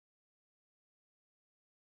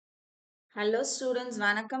Hello students,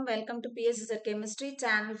 வணக்கம். Welcome to PSS Chemistry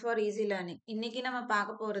Channel for Easy Learning. இன்னைக்கு நம்ம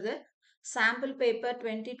பார்க்க போறது Sample Paper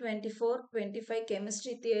 2024-25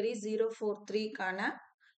 Chemistry Theory 043 கான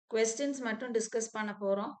questions மட்டும் discuss பண்ண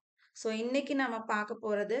போறோம். So இன்னைக்கு நம்ம பார்க்க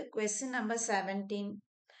போறது question number 17.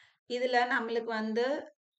 இதுல நம்மளுக்கு வந்து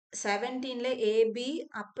 17ல AB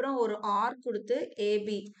அப்புறம் ஒரு R கொடுத்து AB.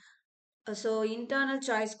 ஸோ இன்டர்னல்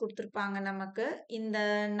சாய்ஸ் கொடுத்துருப்பாங்க நமக்கு இந்த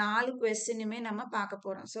 4 கொஸ்டினுமே நம்ம பார்க்க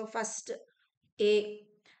போகிறோம். So first A.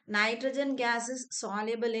 Nitrogen gas is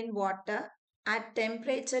soluble in water at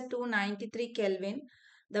temperature 293 Kelvin.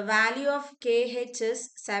 The value of KH is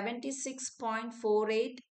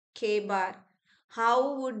 76.48 K bar. How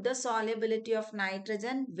would the solubility of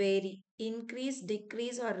nitrogen vary? Increase,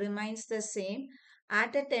 decrease or remains the same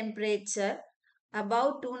at a temperature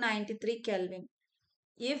above 293 Kelvin?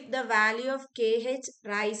 If the value of KH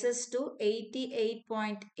rises to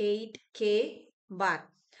 88.8 K bar.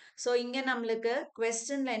 So இங்கே நம்மளுக்கு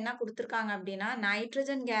கொஸ்டின்ல என்ன கொடுத்துருக்காங்க அப்படின்னா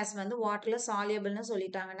nitrogen gas வந்து வாட்டர்ல சாலியபிள்னு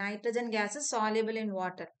சொல்லிட்டாங்க. Nitrogen gas is சாலியபிள் in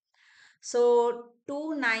water. So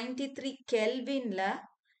 293 கெல்வின்ல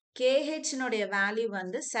கேஹெச்னுடைய value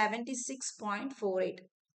வந்து 76.48.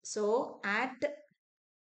 So at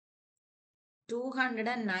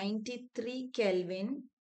 293 kelvin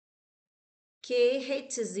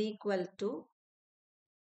KH is equal to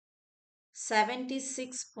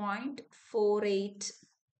 76.48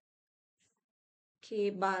 K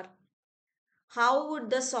bar. How would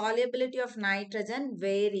the solubility of nitrogen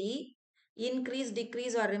vary, increase,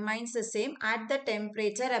 decrease or remains the same at the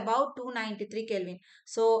temperature above 293 Kelvin?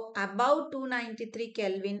 So above 293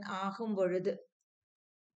 Kelvin ஆகும் பொழுது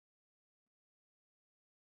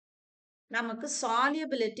நமக்கு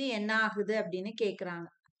solubility என்ன ஆகுது அப்படின்னு கேக்குறாங்க.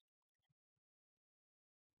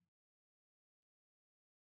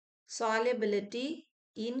 solubility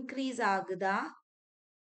increase ஆகுதா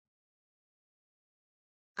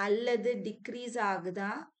அல்லது degrees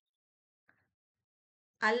ஆகுதா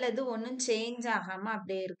அல்லது ஒன்றும் சேஞ்ச் ஆகாம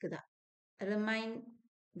அப்படியே இருக்குதா? Remain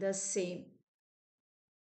the same.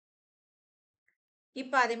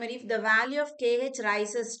 இப்போ அதே மாதிரி if the value of KH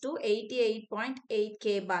rises to 88.8 K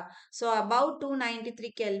bar. So above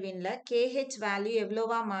 293 Kelvinல KH value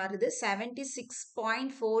எவ்வளவா மாறுது?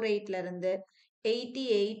 76.48ல இருந்து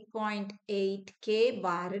 88.8 K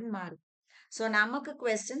barன்னு மாறுது. ஸோ நமக்கு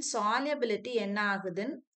கொஸ்டின் சாலியபிலிட்டி என்ன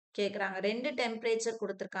ஆகுதுன்னு கேட்குறாங்க. ரெண்டு டெம்பரேச்சர்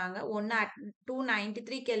கொடுத்துருக்காங்க. ஒன்று அட்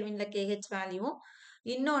 293 கெல்வின்ல கேஹெச் வேல்யூவும்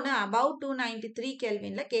இன்னொன்று அபவ் 293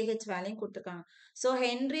 கெல்வின்ல கேஹெச் வேல்யூவும் கொடுத்துருக்காங்க. ஸோ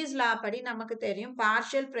ஹென்ரிஸ் லா படி நமக்கு தெரியும்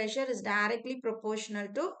partial pressure is directly proportional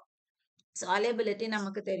to சாலியபிலிட்டி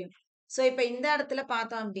நமக்கு தெரியும். ஸோ இப்போ இந்த இடத்துல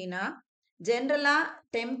பார்த்தோம் அப்படின்னா ஜென்ரலாக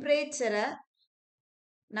டெம்பரேச்சரை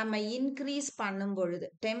நம்ம இன்க்ரீஸ் பண்ணும் பொழுது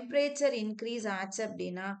டெம்பரேச்சர் இன்க்ரீஸ் ஆச்சு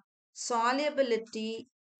அப்படின்னா solubility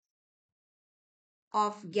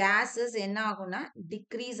of gases என்ன ஆகும்னா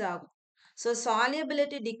டிக்ரீஸ் ஆகும். ஸோ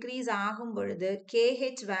solubility டிக்ரீஸ் ஆகும் பொழுது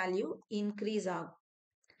KH வேல்யூ இன்க்ரீஸ் ஆகும்.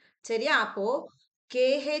 சரியா? அப்போ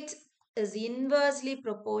KH is inversely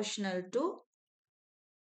proportional to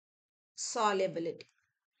solubility.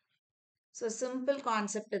 So simple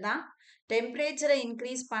concept தான். டெம்பரேச்சரை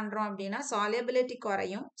இன்க்ரீஸ் பண்ணுறோம் அப்படின்னா சாலியபிலிட்டி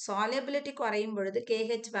குறையும். சாலியபிலிட்டி குறையும் பொழுது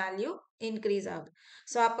கேஹெச் வேல்யூ இன்க்ரீஸ் ஆகுது.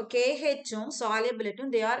 ஸோ அப்போ கேஹெச்சும்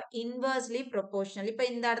சாலியபிலிட்டியும் தே ஆர் இன்வர்ஸ்லி ப்ரொபோர்ஷனல். இப்போ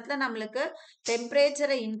இந்த இடத்துல நம்மளுக்கு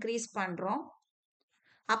டெம்பரேச்சரை இன்க்ரீஸ் பண்ணுறோம்.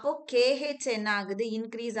 அப்போ கேஹெச் என்ன ஆகுது?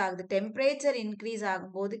 இன்க்ரீஸ் ஆகுது. டெம்பரேச்சர் இன்க்ரீஸ்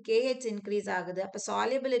ஆகும்போது கேஹெச் இன்க்ரீஸ் ஆகுது. அப்போ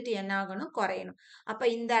சாலியபிலிட்டி என்ன ஆகணும்? குறையணும். அப்போ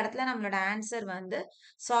இந்த இடத்துல நம்மளோட ஆன்சர் வந்து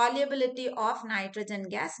solubility of nitrogen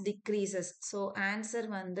gas decreases. So answer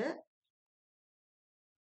வந்து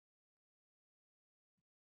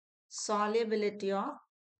solubility of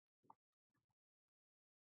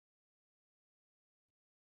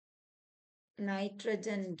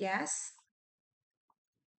nitrogen gas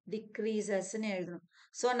decreasesன்னு எழுதணும்.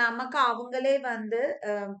 ஸோ நமக்கு அவங்களே வந்து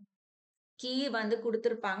கீ வந்து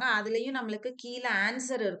கொடுத்துருப்பாங்க. அதுலேயும் நம்மளுக்கு கீழே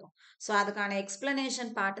ஆன்சர் இருக்கும். ஸோ அதுக்கான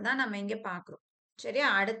எக்ஸ்பிளனேஷன் பார்ட் தான் நம்ம இங்கே பார்க்குறோம். சரியா?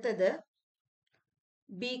 அடுத்தது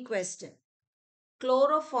B question.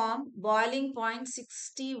 Chloroform boiling point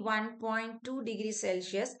 61.2 degrees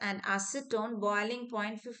Celsius and acetone boiling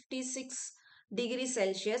point 56 degrees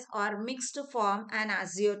Celsius are mixed to form an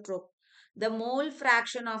azeotrope. The mole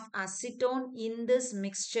fraction of acetone in this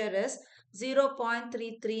mixture is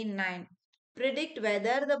 0.339. Predict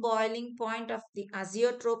whether the boiling point of the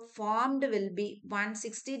azeotrope formed will be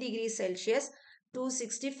 160 degrees Celsius,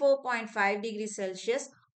 264.5 degrees Celsius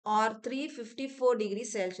or 354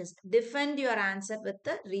 degrees Celsius. Defend your answer with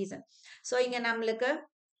the reason. So இங்க நம்மளுக்கு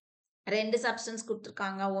ரெண்டு substance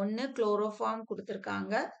கொடுத்துருக்காங்க. ஒன்று chloroform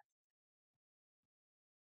கொடுத்துருக்காங்க.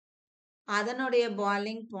 அதனுடைய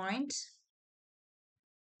boiling point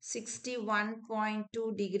 61.2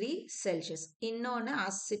 degree Celsius. இன்னொன்னு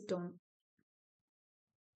acetone,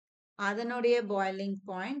 அதனுடைய boiling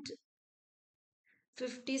point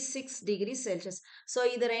 56 degree Celsius. So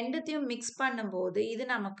இது ரெண்டுத்தையும் மிக்ஸ் பண்ணும்போது இது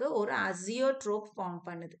நமக்கு ஒரு அசியோட்ரோப் ஃபார்ம்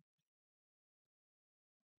பண்ணுது.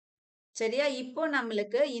 சரியா? இப்போ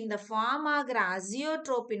நம்மளுக்கு இந்த ஃபார்ம் ஆகிற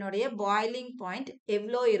அசியோட்ரோப்பினுடைய பாய்லிங் பாயிண்ட்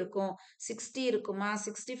எவ்வளோ இருக்கும்? 60 இருக்குமா,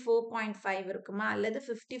 64.5 இருக்குமா, அல்லது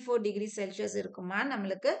 54 டிகிரி செல்சியஸ் இருக்குமா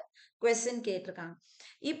நம்மளுக்கு கொஸ்டின் கேட்டிருக்காங்க.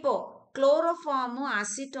 இப்போ குளோரோஃபார்மும்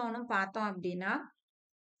அசிட்டோனும் பார்த்தோம் அப்படின்னா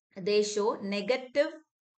they show negative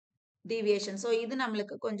deviation. So இது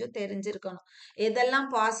நம்மளுக்கு கொஞ்சம் தெரிஞ்சிருக்கணும். எதெல்லாம்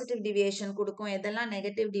பாசிட்டிவ் டிவியேஷன் கொடுக்கும், எதெல்லாம்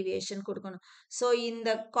நெகட்டிவ் டிவியேஷன் கொடுக்கணும். ஸோ இந்த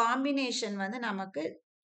காம்பினேஷன் வந்து நமக்கு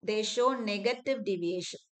they show negative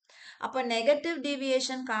deviation. அப்ப நெகட்டிவ்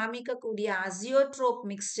டிவியேஷன் காமிக்கக்கூடிய அசியோட்ரோப்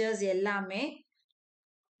மிக்சர்ஸ் எல்லாமே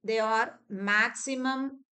they are maximum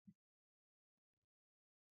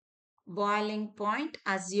boiling point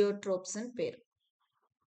அசியோட்ரோப்ஸ் பேர்.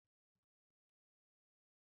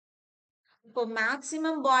 இப்போ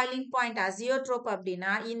மேக்ஸிமம் பாய்லிங் பாயிண்ட் அசியோட்ரோப்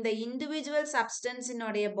அப்படின்னா இந்த இண்டிவிஜுவல்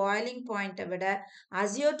சப்ஸ்டன்ஸினுடைய பாய்லிங் பாயிண்ட்டை விட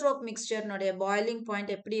அசியோட்ரோப் மிக்சர்னுடைய பாய்லிங்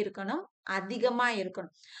பாயிண்ட் எப்படி இருக்கணும்? அதிகமா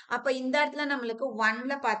இருக்கணும். அப்ப இந்த இடத்துல நம்மளுக்கு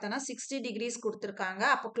 1ல பார்த்தோம்னா 60 டிகிரிஸ் கொடுத்துருக்காங்க.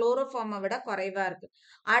 அப்போ குளோரோஃபார்மை விட குறைவா இருக்கு.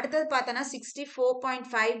 அடுத்தது பார்த்தோம்னா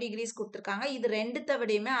 64.5 டிகிரிஸ் கொடுத்துருக்காங்க. இது ரெண்டுத்தை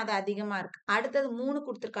விடையுமே அது அதிகமா இருக்கு. அடுத்தது 3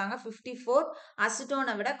 கொடுத்துருக்காங்க, 54,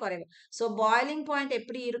 அசிட்டோனை விட குறைவு. ஸோ பாய்லிங் பாயிண்ட்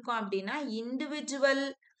எப்படி இருக்கும் அப்படின்னா இண்டிவிஜுவல்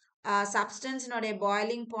சப்ஸ்டன்ஸினுடைய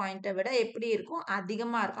பாய்லிங் பாயிண்ட்டை விட எப்படி இருக்கும்?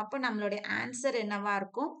 அதிகமா இருக்கும். அப்போ நம்மளுடைய ஆன்சர் என்னவா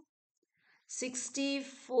இருக்கும்?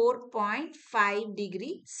 64.5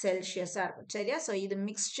 டிகிரி செல்சியஸா இருக்கும். சரியா? ஸோ இது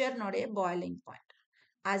மிக்சர்னுடைய boiling point.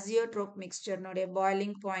 அசியோட்ரோப் மிக்சர்னுடைய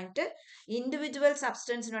boiling point individual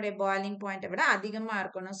சப்ஸ்டன்ஸினுடைய boiling பாயிண்ட்டை விட அதிகமா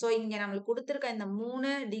இருக்கணும். ஸோ இங்க நம்மளுக்கு கொடுத்துருக்க இந்த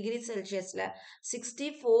 3 டிகிரி செல்சியஸ்ல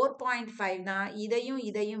 64.5 தான்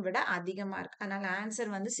இதையும் விட அதிகமா இருக்கு. அதனால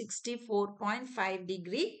ஆன்சர் வந்து 64.5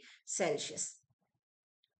 டிகிரி செல்சியஸ்.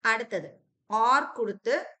 அடுத்தது ஆர்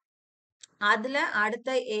கொடுத்து அதுல அடுத்த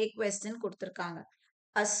A question கொடுத்திருக்காங்க.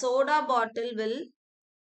 A soda bottle will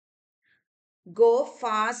go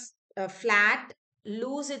flat,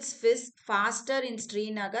 lose its fizz faster in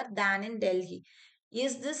Srinagar than in Delhi.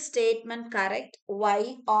 Is this statement correct? Why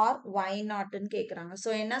or why not ன்னு கேக்குறாங்க. ஸோ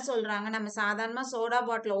என்ன சொல்றாங்க, நம்ம சாதாரணமா சோடா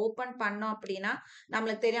பாட்டில் ஓபன் பண்ணோம் அப்படின்னா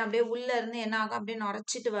நம்மளுக்கு தெரியும் அப்படியே உள்ள இருந்து என்ன ஆகும், அப்படியே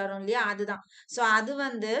நுரைச்சிட்டு வரும் இல்லையா? அதுதான். ஸோ அது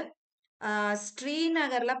வந்து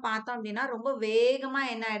ஸ்ரீநகர்ல பார்த்தோம் அப்படின்னா ரொம்ப வேகமா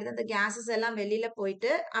என்ன ஆயிடுது, அந்த கேஸஸ் எல்லாம் வெளியில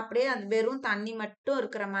போயிட்டு அப்படியே அது வெறும் தண்ணி மட்டும்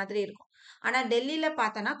இருக்கிற மாதிரி இருக்கும். ஆனா டெல்லியில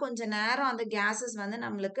பார்த்தோன்னா கொஞ்ச நேரம் அந்த கேஸஸ் வந்து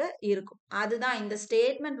நம்மளுக்கு இருக்கும். அதுதான் இந்த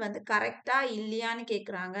ஸ்டேட்மெண்ட் வந்து கரெக்டா இல்லையான்னு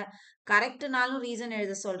கேக்குறாங்க. கரெக்ட்னாலும் ரீசன்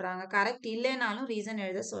எழுத சொல்றாங்க, கரெக்ட் இல்லைனாலும் ரீசன்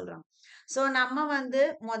எழுத சொல்றாங்க. ஸோ நம்ம வந்து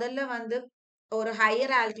முதல்ல வந்து ஒரு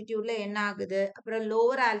ஹையர் ஆல்டிடியூட்ல என்ன ஆகுது, அப்புறம்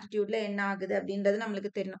லோவர் ஆல்டிடியூட்ல என்ன ஆகுது அப்படின்றது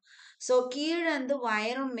நம்மளுக்கு தெரியணும். ஸோ கீழே இருந்து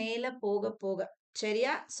வயரும் மேல போக போக,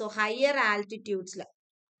 சரியா? ஸோ ஹையர் ஆல்டிடியூட்ஸ்ல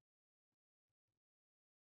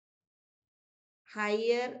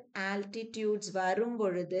ஹையர் ஆல்டிடியூட்ஸ் வரும்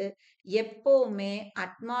பொழுது எப்பவுமே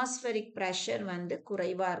அட்மாஸ்பரிக் ப்ரெஷர் வந்து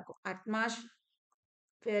குறைவா இருக்கும்.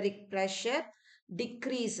 Atmospheric pressure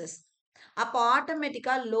decreases. அப்போ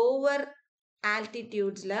ஆட்டோமேட்டிக்கா லோவர்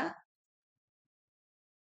ஆல்டிடியூட்ஸ்ல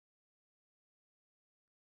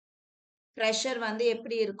ப்ரெஷர் வந்து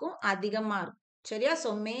எப்படி இருக்கும்? அதிகமா இருக்கும். சரியா? ஸோ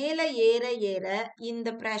மேல ஏற ஏற இந்த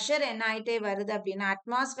ப்ரெஷர் என்ன ஆயிட்டே வருது அப்படின்னா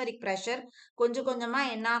அட்மாஸ்பரிக் ப்ரெஷர் கொஞ்சம் கொஞ்சமா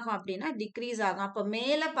என்ன ஆகும் அப்படின்னா டிக்ரீஸ் ஆகும். அப்போ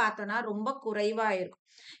மேல பார்த்தோம்னா ரொம்ப குறைவா இருக்கும்.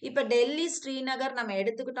 இப்ப டெல்லி ஸ்ரீநகர் நம்ம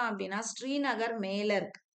எடுத்துக்கிட்டோம் அப்படின்னா ஸ்ரீநகர் மேல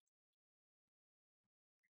இருக்கு,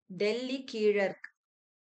 டெல்லி கீழே இருக்கு.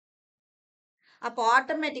 அப்போ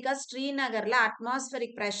ஆட்டோமேட்டிக்கா ஸ்ரீநகர்ல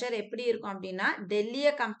அட்மாஸ்பரிக் ப்ரெஷர் எப்படி இருக்கும் அப்படின்னா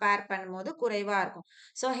டெல்லியை கம்பேர் பண்ணும்போது குறைவா இருக்கும்.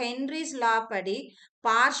 ஸோ ஹென்ரிஸ் லா படி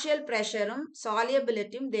partial ப்ரெஷரும்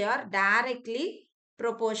சாலியபிலிட்டியும் they are directly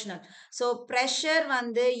proportional. So pressure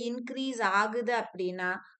வந்து இன்க்ரீஸ் ஆகுது அப்படின்னா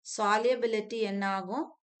சாலியபிலிட்டி என்ன ஆகும்?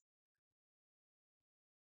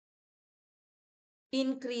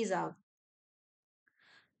 இன்க்ரீஸ் ஆகும்.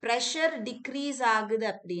 ப்ரெஷர் டிக்ரீஸ் ஆகுது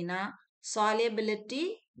அப்படின்னா சாலியபிலிட்டி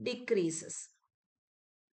டிக்ரீசஸ்.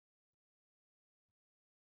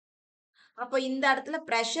 அப்போ இந்த இடத்துல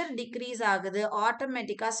ப்ரெஷர் டிக்ரீஸ் ஆகுது,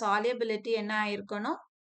 ஆட்டோமேட்டிக்கா சாலியபிலிட்டி என்ன ஆயிருக்கணும்?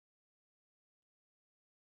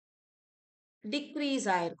 டிக்ரீஸ்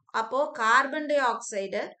ஆயிருக்கும். அப்போ கார்பன் டை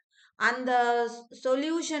ஆக்சைடு அந்த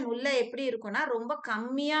சொல்யூஷன் உள்ள எப்படி இருக்கும்னா ரொம்ப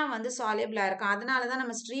கம்மியா வந்து சாலியபிளா இருக்கும். அதனால தான்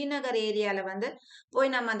நம்ம ஸ்ரீநகர் ஏரியால வந்து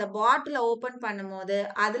போய் நம்ம அந்த பாட்டில ஓப்பன் பண்ணும்போது,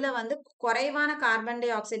 அதுல வந்து குறைவான கார்பன்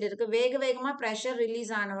டை ஆக்சைடு இருக்கு. வேக வேகமா பிரஷர்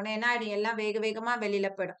ரிலீஸ் ஆன உடனே என்ன ஆயிடும்? எல்லாம் வேக வேகமா வெளியில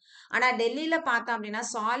போயிடும். ஆனா டெல்லியில பார்த்தோம் அப்படின்னா,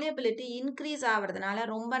 சாலியபிலிட்டி இன்கிரீஸ் ஆவறதுனால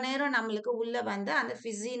ரொம்ப நேரம் நம்மளுக்கு உள்ள வந்து அந்த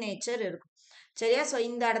ஃபிஸி நேச்சர் இருக்கும். சரியா? ஸோ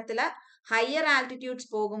இந்த இடத்துல ஹையர் ஆல்டிடியூட்ஸ்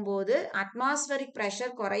போகும்போது அட்மாஸ்பரிக்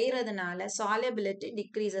பிரஷர் குறையிறதுனால சாலியபிலிட்டி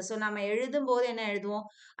டிக்ரீசஸ். ஸோ நம்ம எழுதும்போது என்ன எழுதுவோம்?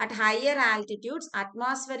 At higher altitudes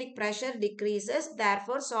atmospheric pressure decreases,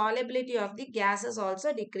 therefore solubility of the gases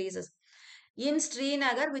also decreases. In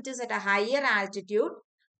Srinagar, which is at a higher altitude,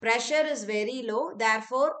 pressure is very low,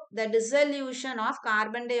 therefore the dissolution of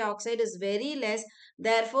carbon dioxide is very less,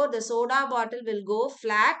 therefore the soda bottle will go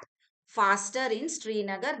flat faster in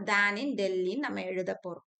Srinagar than in Delhi. நம்ம எழுத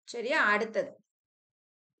போறோம். சரியா? அடுத்தது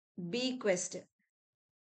B question.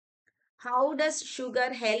 How does sugar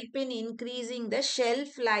help in increasing the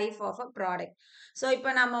shelf life of a product? So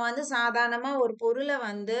இப்போ நம்ம வந்து சாதாரணமா ஒரு பொருளை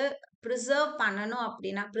வந்து ப்ரிசர்வ் பண்ணணும்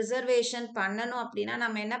அப்படின்னா, ப்ரிசர்வேஷன் பண்ணணும் அப்படின்னா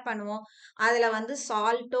நம்ம என்ன பண்ணுவோம்? அதுல வந்து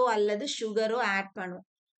சால்ட்டோ அல்லது சுகரோ ஆட் பண்ணுவோம்.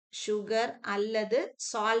 சுகர் அல்லது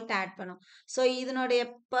சால்ட் ஆட் பண்ணும். ஸோ இதனுடைய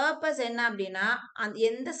பர்பஸ் என்ன அப்படின்னா,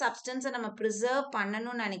 எந்த சப்ஸ்டன்ஸை நம்ம ப்ரிசர்வ்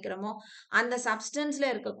பண்ணணும்னு நினைக்கிறோமோ அந்த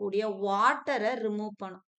சப்ஸ்டன்ஸ்ல இருக்கக்கூடிய வாட்டரை ரிமூவ்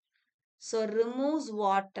பண்ணும். So removes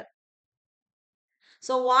water.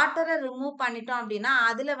 ஸோ வாட்டரை ரிமூவ் பண்ணிட்டோம் அப்படின்னா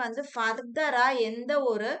அதுல வந்து ஃபர்தரா எந்த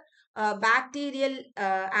ஒரு பாக்டீரியல்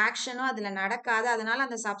ஆக்ஷனும் அதுல நடக்காது. அதனால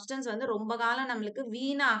அந்த சப்ஸ்டன்ஸ் வந்து ரொம்ப காலம் நம்மளுக்கு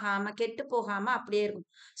வீணாகாம கெட்டு போகாம அப்படியே இருக்கும்.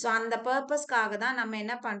 ஸோ அந்த பர்பஸ்க்காக தான் நம்ம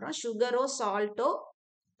என்ன பண்றோம்? சுகரோ சால்ட்டோ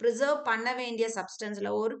ப்ரிசர்வ் பண்ண வேண்டிய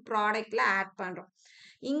சப்ஸ்டன்ஸ்ல ஒரு ப்ராடக்ட்ல ஆட் பண்றோம்.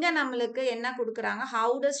 இங்க நம்மளுக்கு என்ன கொடுக்குறாங்க?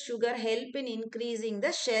 How does sugar help in increasing the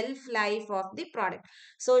shelf life of the product.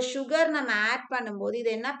 So sugar நம்ம ஆட் பண்ணும்போது இது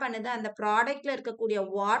என்ன பண்ணுது? அந்த ப்ராடக்ட்ல இருக்கக்கூடிய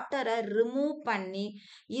வாட்டரை ரிமூவ் பண்ணி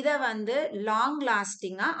இதை வந்து லாங்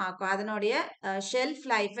லாஸ்டிங்கா ஆக்கும். அதனுடைய ஷெல்ஃப்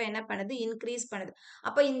லைஃபை என்ன பண்ணுது? இன்க்ரீஸ் பண்ணுது.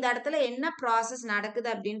 அப்போ இந்த இடத்துல என்ன ப்ராசஸ்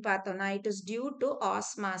நடக்குது அப்படின்னு பார்த்தோம்னா, it is due to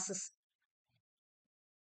osmosis.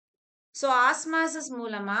 So osmosis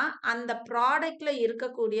மூலமா அந்த ப்ராடக்ட்ல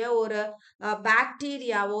இருக்கக்கூடிய ஒரு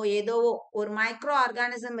பாக்டீரியாவோ ஏதோவோ ஒரு மைக்ரோ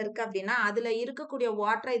ஆர்கானிசம் இருக்கு அப்படின்னா அதுல இருக்கக்கூடிய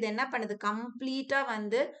வாட்டரை இது என்ன பண்ணுது? கம்ப்ளீட்டா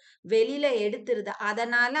வந்து வெளியில எடுத்துருது.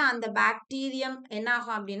 அதனால அந்த பாக்டீரியம் என்ன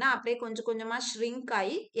ஆகும் அப்படின்னா அப்படியே கொஞ்சம் கொஞ்சமா ஷ்ரிங்க்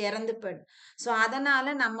ஆகி இறந்து போயிடும். ஸோ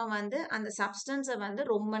அதனால நம்ம வந்து அந்த சப்ஸ்டன்ஸை வந்து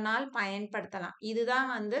ரொம்ப நாள் பயன்படுத்தலாம். இதுதான்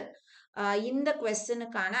வந்து இந்த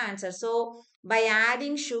கொஸ்டினுக்கான answer. So by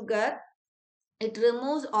adding sugar it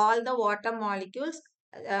removes all the water molecules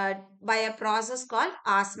by a process called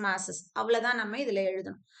osmosis. அவ்வளவுதான் நம்ம இதுல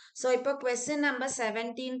எழுதணும். ஸோ இப்போ கொஸ்டின் நம்பர்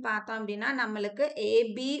 17 பார்த்தோம் அப்படின்னா நம்மளுக்கு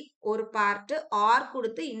ஏபி ஒரு பார்ட், ஆர்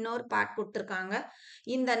கொடுத்து இன்னொரு பார்ட் கொடுத்துருக்காங்க.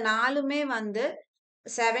 இந்த நாலுமே வந்து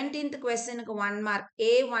 17th கொஸ்டினுக்கு 1 மார்க்,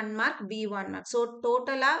 ஏ 1 மார்க், பி 1 மார்க். ஸோ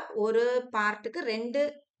டோட்டலா ஒரு பார்ட்டுக்கு 2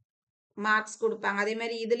 மார்க்ஸ் கொடுப்பாங்க. அதே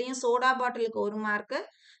மாதிரி இதுலயும் சோடா பாட்டிலுக்கு 1 மார்க்,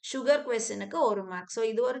 சுகர் கொஸ்டினுக்கு 1 மார்க். ஸோ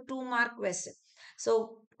இது ஒரு 2 மார்க் கொஸ்டின். ஸோ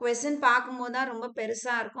கொஸ்டின் பார்க்கும்போது தான் ரொம்ப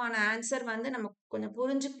பெருசா இருக்கும். ஆனால் ஆன்சர் வந்து நம்ம கொஞ்சம்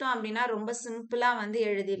புரிஞ்சுக்கிட்டோம் அப்படின்னா ரொம்ப சிம்பிளா வந்து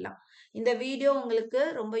எழுதிடலாம். இந்த வீடியோ உங்களுக்கு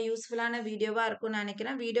ரொம்ப யூஸ்ஃபுல்லான வீடியோவா இருக்கும்னு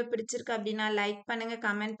நினைக்கிறேன். வீடியோ பிடிச்சிருக்கு அப்படின்னா லைக் பண்ணுங்க,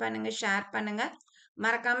 கமெண்ட் பண்ணுங்க, ஷேர் பண்ணுங்க.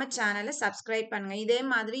 மறக்காம சேனலை சப்ஸ்கிரைப் பண்ணுங்க. இதே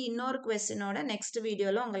மாதிரி இன்னொரு கொஸ்டினோட நெக்ஸ்ட்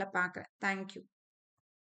வீடியோல உங்களை பார்க்குறேன். தேங்க்யூ.